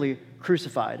was really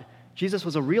crucified. Jesus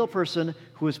was a real person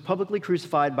who was publicly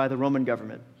crucified by the Roman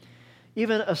government.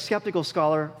 Even a skeptical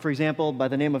scholar, for example, by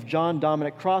the name of John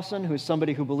Dominic Crossan, who is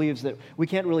somebody who believes that we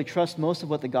can't really trust most of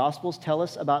what the Gospels tell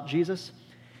us about Jesus,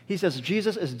 he says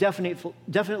Jesus is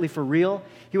definitely for real.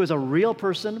 He was a real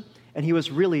person, and he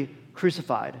was really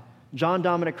crucified. John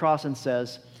Dominic Crossan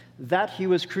says, that he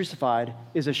was crucified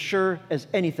is as sure as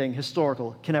anything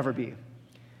historical can ever be.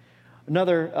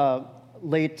 Another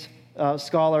late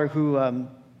scholar who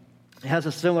has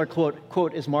a similar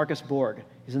quote is Marcus Borg.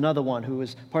 He's another one who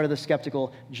was part of the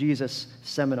Skeptical Jesus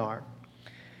Seminar.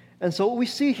 And so what we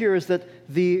see here is that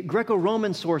the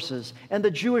Greco-Roman sources and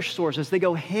the Jewish sources, they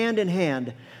go hand in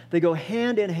hand. They go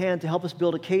hand in hand to help us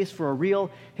build a case for a real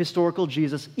historical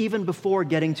Jesus even before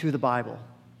getting to the Bible.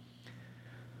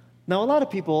 Now, a lot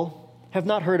of people have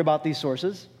not heard about these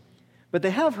sources, but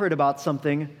they have heard about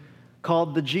something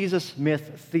called the Jesus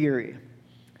myth theory.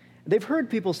 They've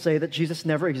heard people say that Jesus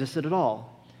never existed at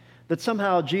all, that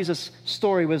somehow Jesus'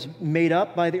 story was made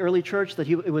up by the early church, that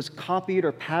it was copied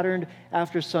or patterned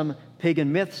after some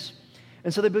pagan myths.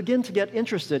 And so they begin to get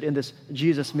interested in this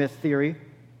Jesus myth theory.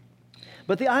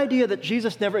 But the idea that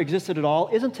Jesus never existed at all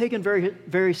isn't taken very,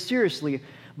 very seriously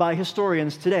by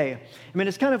historians today. I mean,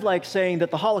 it's kind of like saying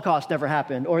that the Holocaust never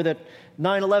happened or that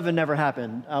 9/11 never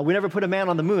happened. We never put a man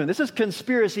on the moon. This is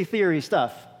conspiracy theory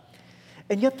stuff.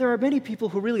 And yet there are many people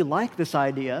who really like this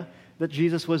idea that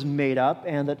Jesus was made up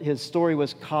and that his story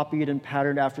was copied and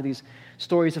patterned after these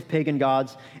stories of pagan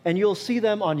gods. And you'll see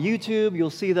them on YouTube, you'll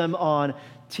see them on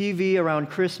TV around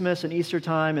Christmas and Easter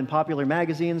time and popular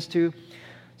magazines too.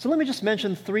 So let me just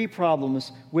mention 3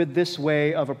 problems with this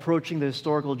way of approaching the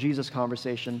historical Jesus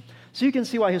conversation so you can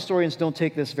see why historians don't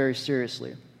take this very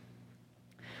seriously.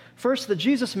 First, the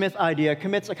Jesus myth idea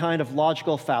commits a kind of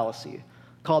logical fallacy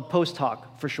called post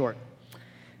hoc for short.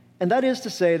 And that is to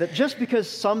say that just because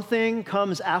something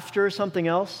comes after something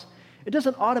else, it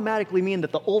doesn't automatically mean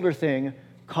that the older thing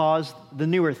caused the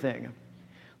newer thing.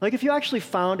 Like if you actually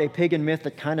found a pagan myth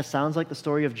that kind of sounds like the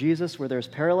story of Jesus where there's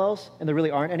parallels, and there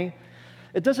really aren't any,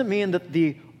 it doesn't mean that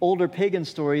the older pagan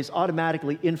stories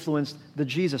automatically influenced the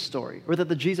Jesus story, or that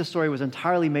the Jesus story was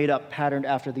entirely made up, patterned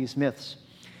after these myths.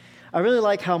 I really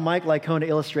like how Mike Licona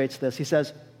illustrates this. He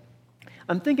says,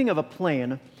 I'm thinking of a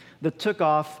plane that took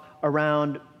off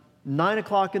around 9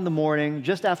 o'clock in the morning,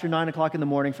 just after 9 o'clock in the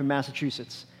morning from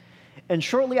Massachusetts. And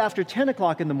shortly after 10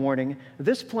 o'clock in the morning,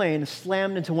 this plane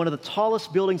slammed into one of the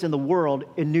tallest buildings in the world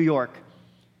in New York.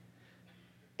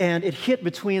 and it hit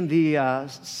between the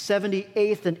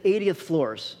 78th and 80th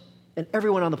floors, and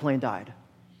everyone on the plane died.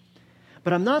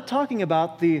 But I'm not talking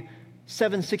about the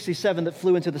 767 that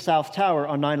flew into the South Tower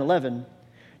on 9/11.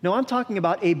 No, I'm talking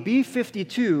about a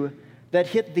B-52 that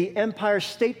hit the Empire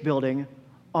State Building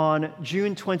on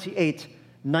June 28,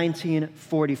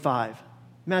 1945.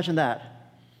 Imagine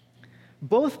that.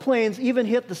 Both planes even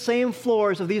hit the same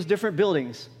floors of these different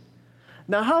buildings.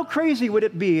 Now, how crazy would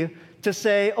it be to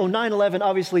say, oh, 9/11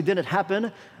 obviously didn't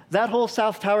happen. That whole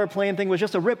South Tower plane thing was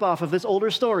just a ripoff of this older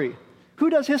story. Who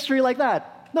does history like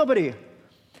that? Nobody.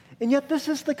 And yet this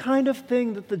is the kind of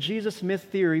thing that the Jesus myth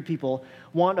theory people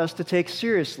want us to take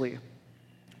seriously.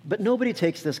 But nobody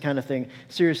takes this kind of thing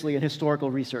seriously in historical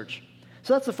research.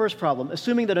 So that's the first problem,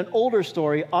 assuming that an older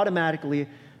story automatically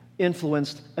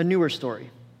influenced a newer story.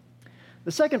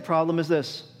 The second problem is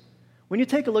this. When you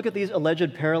take a look at these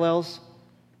alleged parallels,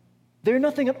 they're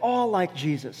nothing at all like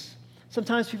Jesus.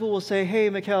 Sometimes people will say, hey,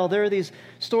 Mikel, there are these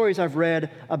stories I've read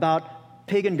about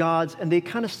pagan gods, and they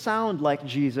kind of sound like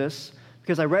Jesus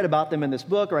because I read about them in this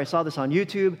book or I saw this on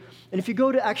YouTube. And if you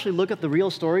go to actually look at the real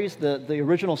stories, the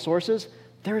original sources,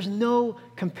 there's no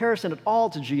comparison at all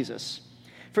to Jesus.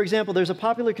 For example, there's a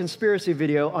popular conspiracy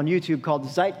video on YouTube called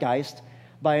Zeitgeist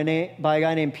by a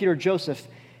guy named Peter Joseph,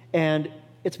 and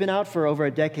it's been out for over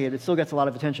a decade. It still gets a lot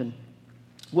of attention.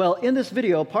 Well, in this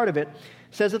video, part of it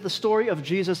says that the story of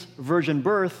Jesus' virgin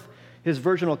birth, his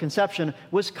virginal conception,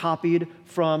 was copied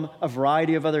from a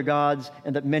variety of other gods,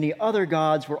 and that many other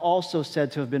gods were also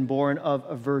said to have been born of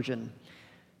a virgin.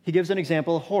 He gives an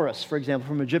example of Horus, for example,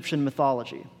 from Egyptian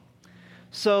mythology.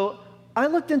 So I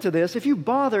looked into this. If you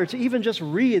bother to even just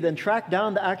read and track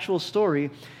down the actual story,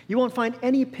 you won't find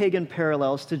any pagan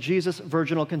parallels to Jesus'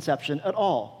 virginal conception at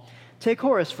all. Take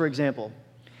Horus, for example.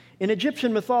 In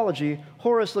Egyptian mythology,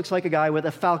 Horus looks like a guy with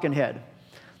a falcon head.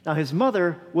 Now, his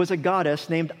mother was a goddess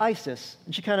named Isis,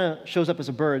 and she kind of shows up as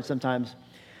a bird sometimes.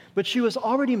 But she was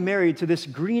already married to this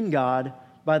green god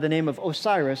by the name of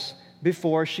Osiris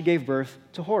before she gave birth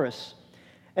to Horus.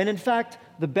 And in fact,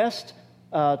 the best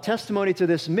testimony to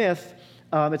this myth,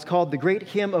 it's called the Great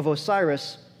Hymn of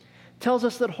Osiris, tells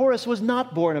us that Horus was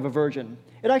not born of a virgin.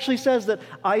 It actually says that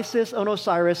Isis and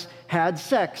Osiris had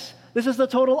sex. This is the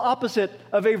total opposite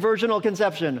of a virginal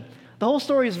conception. The whole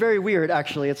story is very weird,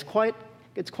 actually. It's quite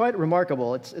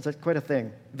remarkable. It's quite a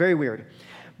thing. Very weird.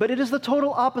 But it is the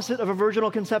total opposite of a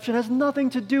virginal conception. It has nothing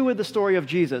to do with the story of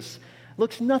Jesus. It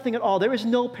looks nothing at all. There is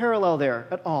no parallel there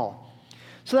at all.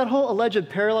 So that whole alleged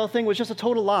parallel thing was just a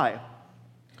total lie.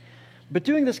 But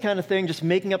doing this kind of thing, just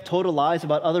making up total lies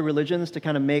about other religions to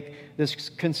kind of make this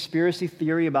conspiracy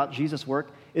theory about Jesus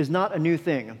work, is not a new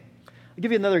thing. I'll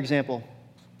give you another example.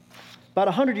 About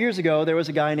 100 years ago, there was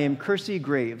a guy named Percy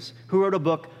Graves who wrote a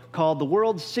book called The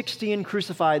World's 16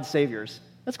 Crucified Saviors.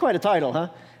 That's quite a title, huh?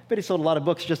 I bet he sold a lot of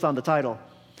books just on the title.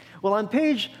 Well, on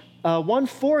page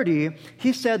 140,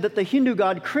 he said that the Hindu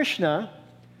god Krishna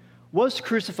was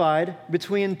crucified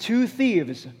between two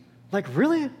thieves. Like,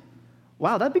 really?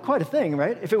 Wow, that'd be quite a thing,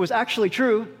 right? If it was actually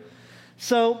true.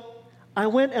 So I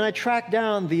went and I tracked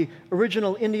down the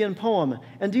original Indian poem.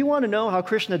 And do you want to know how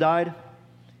Krishna died?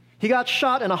 He got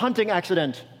shot in a hunting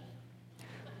accident.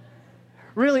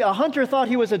 Really, a hunter thought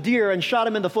he was a deer and shot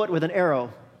him in the foot with an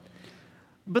arrow.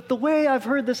 But the way I've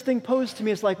heard this thing posed to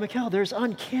me is like, Mikel, there's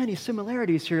uncanny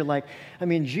similarities here. Like,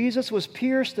 Jesus was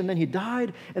pierced and then he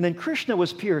died, and then Krishna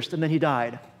was pierced and then he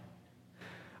died.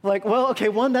 Like, well, okay,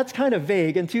 one, that's kind of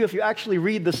vague, and two, if you actually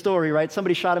read the story, right,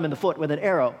 somebody shot him in the foot with an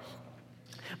arrow.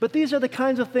 But these are the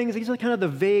kinds of things, these are kind of the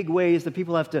vague ways that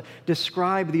people have to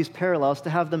describe these parallels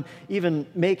to have them even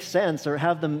make sense or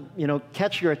have them,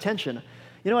 catch your attention.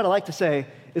 You know what I like to say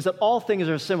is that all things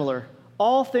are similar.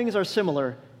 All things are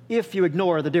similar if you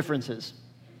ignore the differences.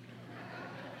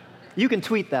 You can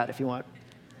tweet that if you want.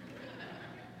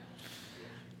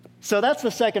 So that's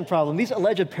the second problem. These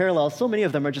alleged parallels, so many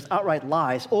of them are just outright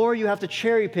lies. Or you have to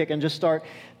cherry pick and just start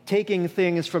taking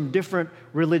things from different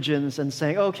religions and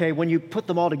saying, okay, when you put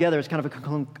them all together, it's kind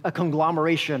of a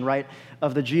conglomeration, right,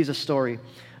 of the Jesus story.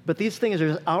 But these things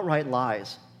are just outright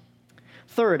lies.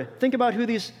 Third, think about who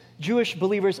these Jewish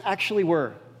believers actually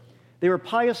were. They were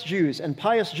pious Jews, and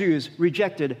pious Jews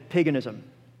rejected paganism.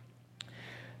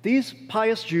 These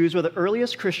pious Jews were the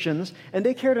earliest Christians, and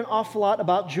they cared an awful lot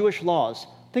about Jewish laws.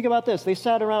 Think about this. They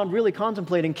sat around really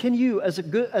contemplating, can you, as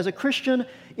a Christian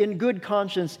in good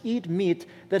conscience, eat meat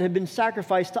that had been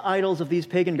sacrificed to idols of these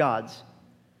pagan gods?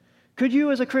 Could you,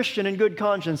 as a Christian in good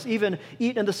conscience, even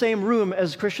eat in the same room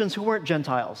as Christians who weren't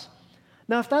Gentiles?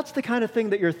 Now, if that's the kind of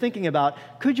thing that you're thinking about,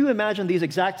 could you imagine these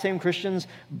exact same Christians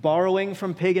borrowing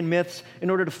from pagan myths in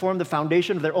order to form the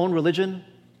foundation of their own religion?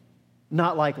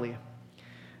 Not likely.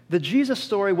 the Jesus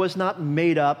story was not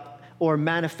made up or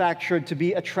manufactured to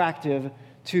be attractive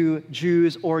to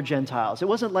Jews or Gentiles. It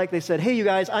wasn't like they said, hey, you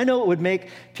guys, I know it would make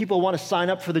people want to sign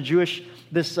up for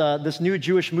this new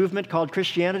Jewish movement called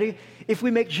Christianity if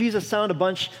we make Jesus sound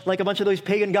like a bunch of those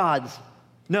pagan gods.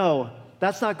 No,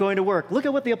 that's not going to work. Look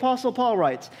at what the Apostle Paul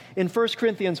writes in 1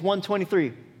 Corinthians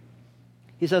 1:23.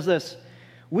 He says this,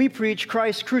 we preach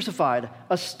Christ crucified,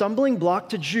 a stumbling block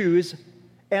to Jews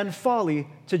and folly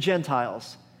to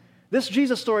Gentiles. This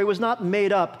Jesus story was not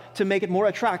made up to make it more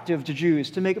attractive to Jews,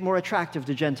 to make it more attractive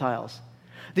to Gentiles.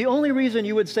 The only reason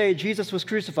you would say Jesus was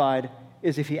crucified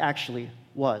is if he actually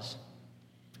was.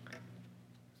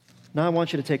 Now I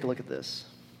want you to take a look at this.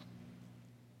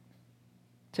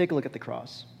 Take a look at the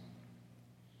cross.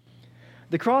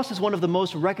 The cross is one of the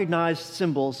most recognized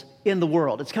symbols in the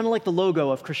world. It's kind of like the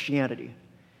logo of Christianity.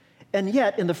 And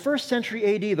yet, in the first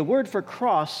century AD, the word for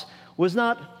cross was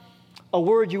not a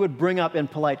word you would bring up in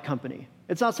polite company.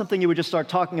 It's not something you would just start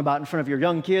talking about in front of your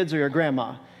young kids or your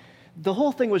grandma. The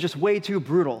whole thing was just way too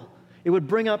brutal. It would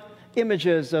bring up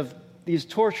images of these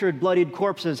tortured, bloodied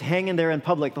corpses hanging there in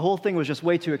public. The whole thing was just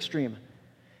way too extreme.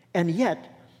 And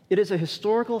yet, it is a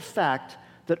historical fact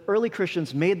that early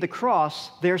Christians made the cross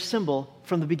their symbol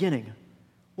from the beginning.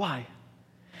 Why?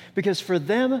 Because for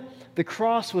them, the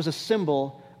cross was a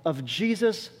symbol of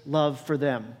Jesus' love for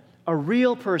them, a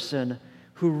real person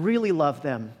who really loved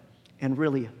them and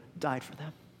really died for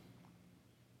them.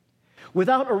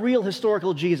 Without a real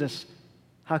historical Jesus,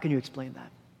 how can you explain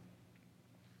that?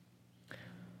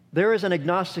 There is an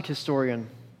agnostic historian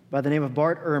by the name of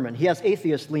Bart Ehrman. He has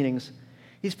atheist leanings.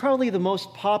 He's probably the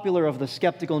most popular of the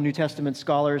skeptical New Testament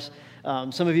scholars.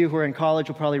 Some of you who are in college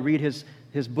will probably read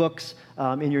his books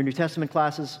in your New Testament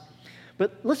classes.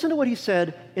 But listen to what he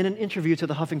said in an interview to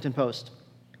the Huffington Post.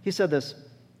 He said this,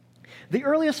 the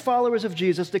earliest followers of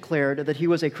Jesus declared that he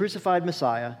was a crucified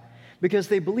Messiah because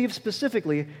they believed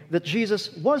specifically that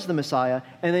Jesus was the Messiah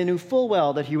and they knew full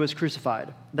well that he was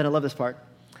crucified. Then I love this part.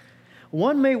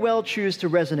 One may well choose to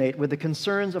resonate with the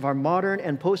concerns of our modern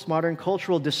and postmodern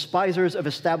cultural despisers of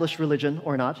established religion,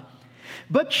 or not.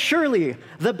 But surely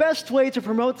the best way to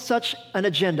promote such an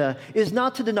agenda is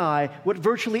not to deny what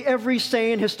virtually every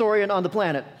sane historian on the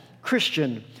planet,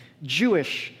 Christian,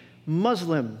 Jewish,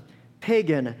 Muslim,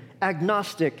 pagan,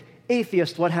 agnostic,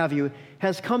 atheist, what have you,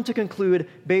 has come to conclude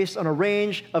based on a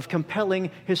range of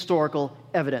compelling historical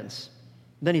evidence.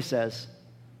 Then he says,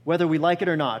 whether we like it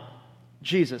or not,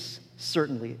 Jesus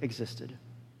certainly existed.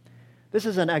 This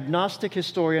is an agnostic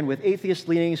historian with atheist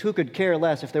leanings who could care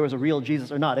less if there was a real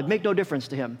Jesus or not. It'd make no difference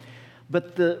to him.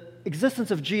 But the existence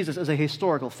of Jesus is a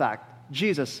historical fact.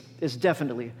 Jesus is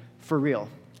definitely for real.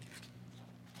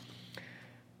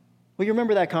 Well, you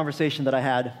remember that conversation that I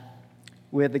had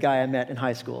with the guy I met in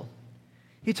high school.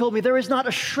 He told me there is not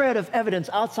a shred of evidence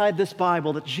outside this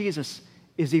Bible that Jesus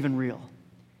is even real.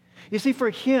 You see, for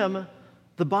him,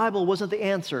 the Bible wasn't the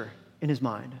answer in his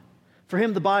mind. For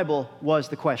him, the Bible was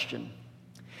the question.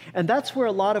 And that's where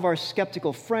a lot of our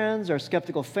skeptical friends, our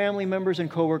skeptical family members and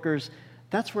coworkers,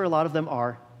 that's where a lot of them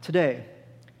are today.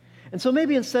 And so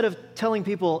maybe instead of telling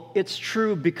people it's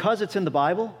true because it's in the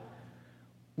Bible,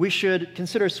 we should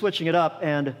consider switching it up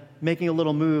and making a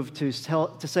little move to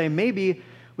say maybe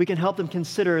we can help them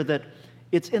consider that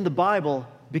it's in the Bible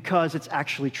because it's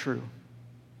actually true.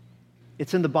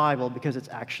 It's in the Bible because it's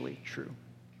actually true.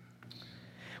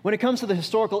 When it comes to the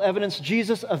historical evidence,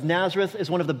 Jesus of Nazareth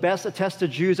is one of the best attested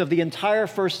Jews of the entire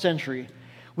first century.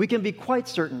 We can be quite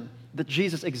certain that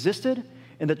Jesus existed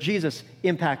and that Jesus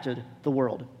impacted the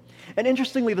world. And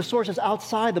interestingly, the sources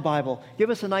outside the Bible give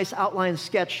us a nice outline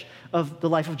sketch of the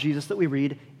life of Jesus that we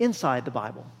read inside the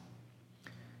Bible.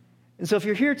 And so if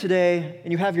you're here today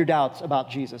and you have your doubts about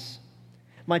Jesus,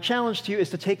 my challenge to you is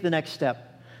to take the next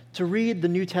step, to read the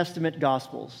New Testament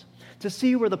Gospels, to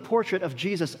see where the portrait of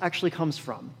Jesus actually comes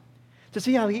from, to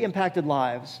see how he impacted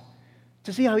lives,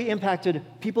 to see how he impacted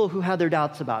people who had their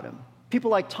doubts about him,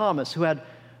 people like Thomas who had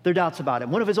their doubts about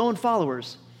him, one of his own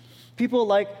followers, people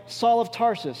like Saul of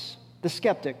Tarsus, the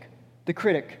skeptic, the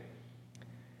critic.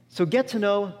 So get to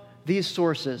know these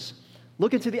sources.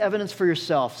 Look into the evidence for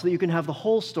yourself so that you can have the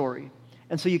whole story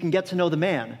and so you can get to know the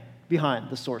man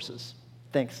behind the sources.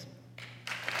 Thanks.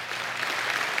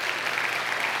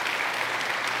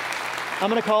 I'm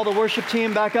going to call the worship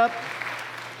team back up.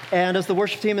 And as the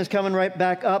worship team is coming right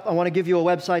back up, I want to give you a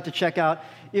website to check out.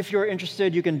 If you're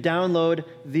interested, you can download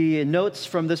the notes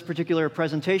from this particular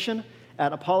presentation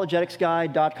at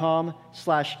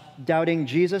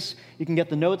apologeticsguy.com/doubtingjesus. You can get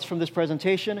the notes from this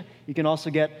presentation. You can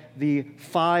also get the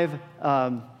 5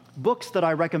 books that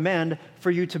I recommend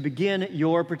for you to begin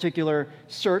your particular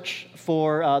search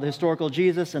for the historical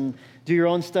Jesus and Do your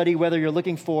own study, whether you're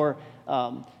looking for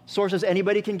sources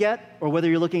anybody can get, or whether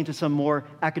you're looking into some more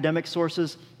academic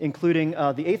sources, including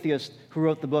the atheist who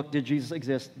wrote the book, Did Jesus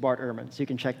Exist? Bart Ehrman. So you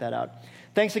can check that out.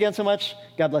 Thanks again so much.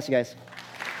 God bless you guys.